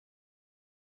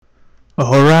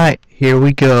Alright, here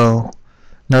we go.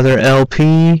 Another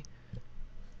LP.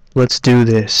 Let's do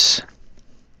this.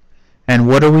 And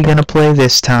what are we gonna play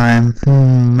this time?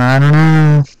 I don't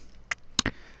know.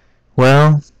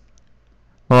 Well,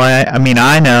 I mean,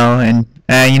 I know, and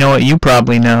you know what? You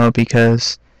probably know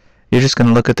because you're just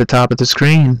gonna look at the top of the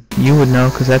screen. You would know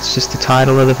because that's just the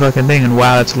title of the fucking thing. And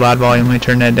wow, that's a loud volume. Let me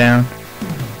turn that down.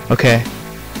 Okay.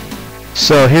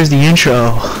 So here's the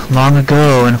intro. Long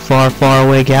ago in a far, far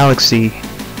away galaxy.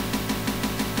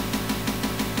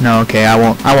 No, okay, I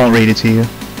won't read it to you.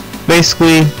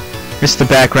 Basically, it's the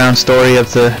background story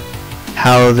of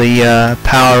how the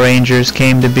Power Rangers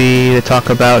came to be. They talk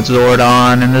about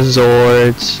Zordon and the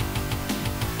Zords,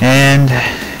 and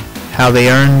how they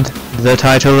earned the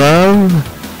title of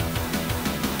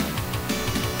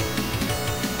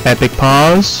Epic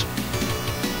Pause.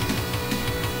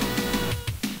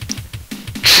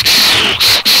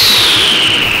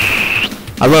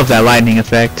 I love that lightning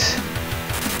effect.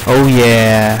 Oh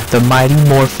yeah, the mighty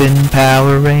Morphin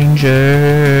Power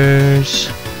Rangers.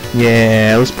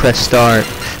 Yeah, let's press start.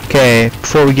 Okay,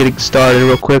 before we get started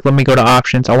real quick, let me go to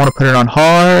options. I want to put it on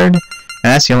hard, and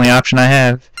that's the only option I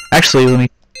have. Actually, let me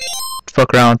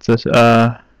fuck around with this,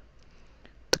 the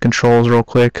controls real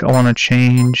quick. I want to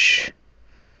change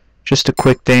just a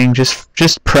quick thing,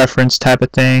 just preference type of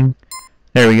thing.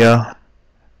 There we go.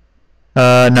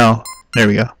 No, there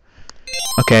we go.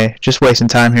 Okay, just wasting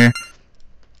time here.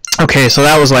 Okay, so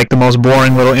that was like the most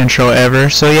boring little intro ever.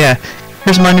 So yeah,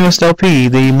 here's my newest LP,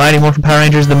 the Mighty Morphin Power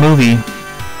Rangers the movie.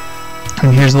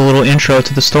 And here's the little intro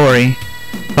to the story.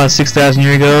 About 6,000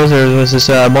 years ago, there was this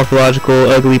morphological,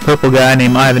 ugly purple guy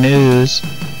named Ivan Ooze,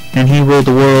 and he ruled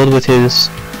the world with his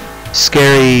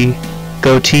scary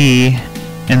goatee,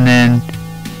 and then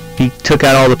he took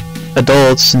out all the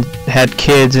adults and had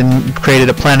kids and created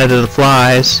a planet of the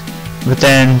flies. But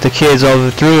then the kids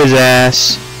overthrew his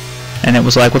ass, and it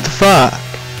was like, what the fuck?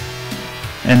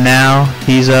 And now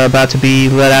he's about to be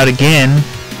let out again.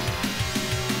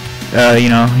 You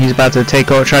know, he's about to try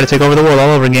to take over the world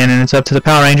all over again, and it's up to the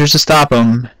Power Rangers to stop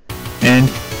him. And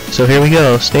so here we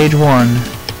go, stage 1.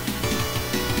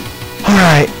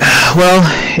 Alright, well,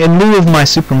 in lieu of my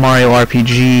Super Mario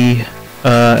RPG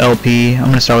LP, I'm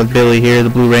gonna start with Billy here, the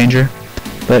Blue Ranger.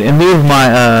 But in lieu of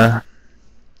my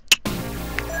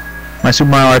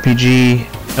Super Mario RPG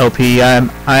LP, I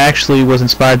actually was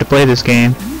inspired to play this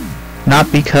game.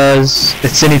 Not because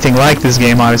it's anything like this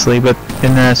game, obviously, but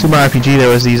in the Super Mario RPG there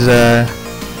was these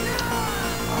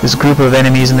this group of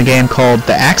enemies in the game called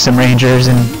the Axum Rangers,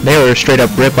 and they were a straight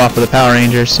up rip off of the Power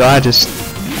Rangers. So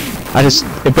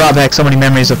it brought back so many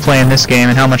memories of playing this game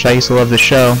and how much I used to love the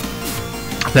show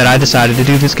that I decided to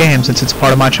do this game since it's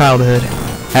part of my childhood,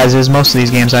 as is most of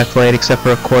these games I've played, except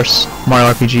for of course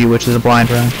Mario RPG, which is a blind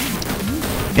run.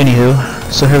 Anywho,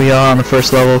 so here we are on the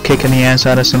first level, kicking the ass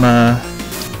out of some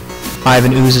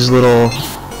Ivan Ooze's little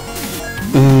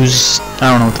Ooze, I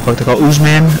don't know what the fuck they're called,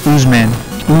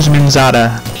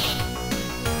 Oozmanzada.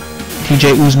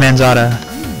 TJ Oozmanzada.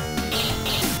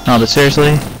 No, but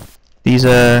seriously, these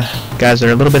guys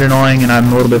are a little bit annoying, and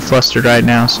I'm a little bit flustered right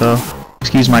now, so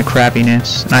excuse my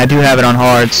crappiness. And I do have it on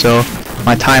hard, so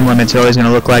my time limit's always going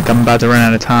to look like I'm about to run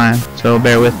out of time, so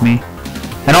bear with me.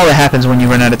 And all that happens when you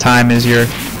run out of time is your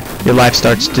life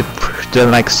starts to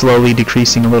like slowly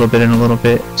decreasing a little bit and a little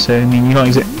bit. So I mean, you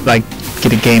don't like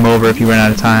get a game over if you run out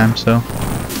of time. So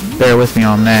bear with me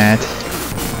on that.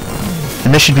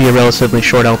 And this should be a relatively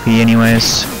short LP,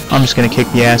 anyways. I'm just gonna kick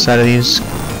the ass out of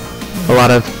a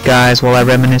lot of guys while I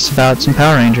reminisce about some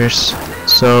Power Rangers.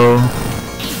 So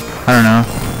I don't know.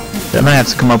 I'm gonna have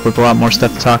to come up with a lot more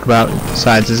stuff to talk about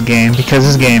besides this game, because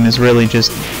this game is really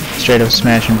just straight up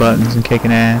smashing buttons and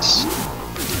kicking ass.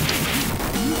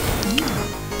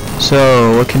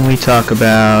 So what can we talk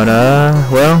about?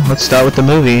 Well, let's start with the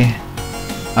movie.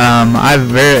 I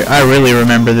really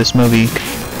remember this movie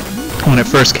when it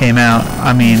first came out.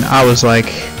 I mean, I was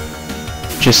like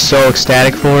just so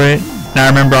ecstatic for it. And I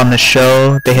remember on the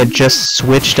show they had just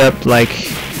switched up, like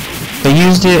they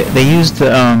used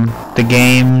the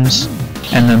games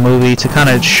and the movie to kind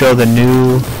of show the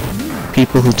new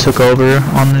people who took over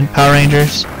on the Power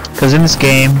Rangers. Because in this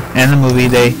game and the movie,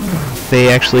 they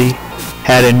actually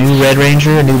had a new Red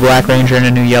Ranger, a new Black Ranger, and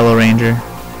a new Yellow Ranger.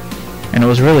 And it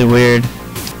was really weird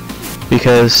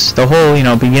because the whole, you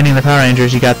know, beginning of the Power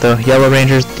Rangers, you got the Yellow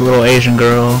Ranger's the little Asian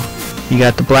girl, you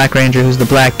got the Black Ranger who's the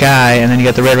black guy, and then you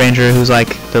got the Red Ranger who's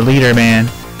like the leader man.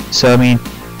 So I mean,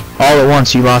 all at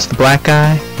once you lost the black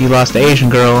guy, you lost the Asian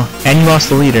girl, and you lost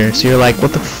the leader. So you're like,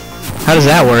 what the how does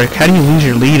that work? How do you lose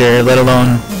your leader, let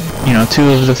alone, you know, two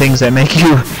of the things that make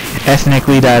you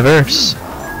ethnically diverse?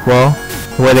 Well,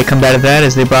 The way they combated that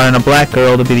is they brought in a black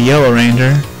girl to be the Yellow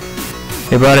Ranger.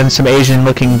 They brought in some Asian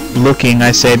looking,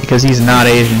 I say because he's not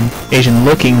Asian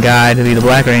looking guy to be the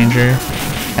Black Ranger.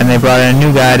 And they brought in a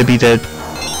new guy to be the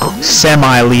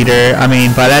semi-leader. I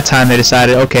mean, by that time they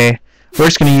decided, okay, we're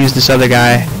just going to use this other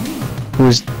guy who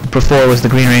was before was the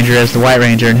Green Ranger as the White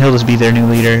Ranger, and he'll just be their new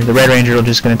leader. The Red Ranger will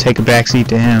just going to take a backseat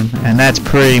to him. And that's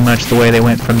pretty much the way they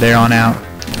went from there on out.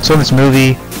 So in this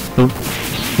movie,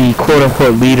 the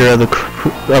quote-unquote leader of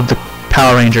the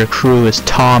Power Ranger crew is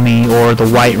Tommy, or the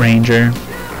White Ranger.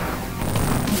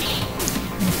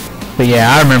 But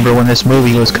yeah, I remember when this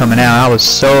movie was coming out, I was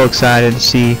so excited to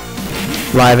see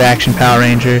live-action Power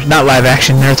Rangers. Not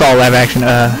live-action, it's all live-action,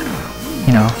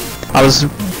 you know. I was,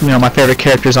 you know, my favorite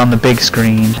characters on the big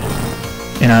screen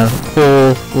in a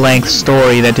full-length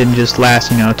story that didn't just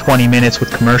last, you know, 20 minutes with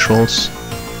commercials.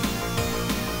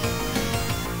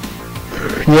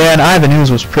 Yeah, and Ivan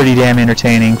Ooze was pretty damn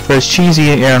entertaining. For as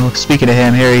cheesy, speaking of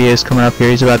him, here he is coming up here.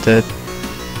 He's about to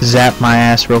zap my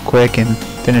ass real quick and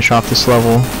finish off this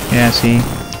level. Yeah, see,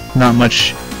 not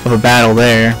much of a battle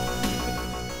there.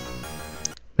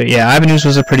 But yeah, Ivan Ooze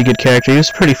was a pretty good character. He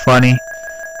was pretty funny.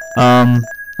 I'm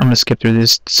gonna skip through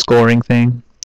this scoring thing.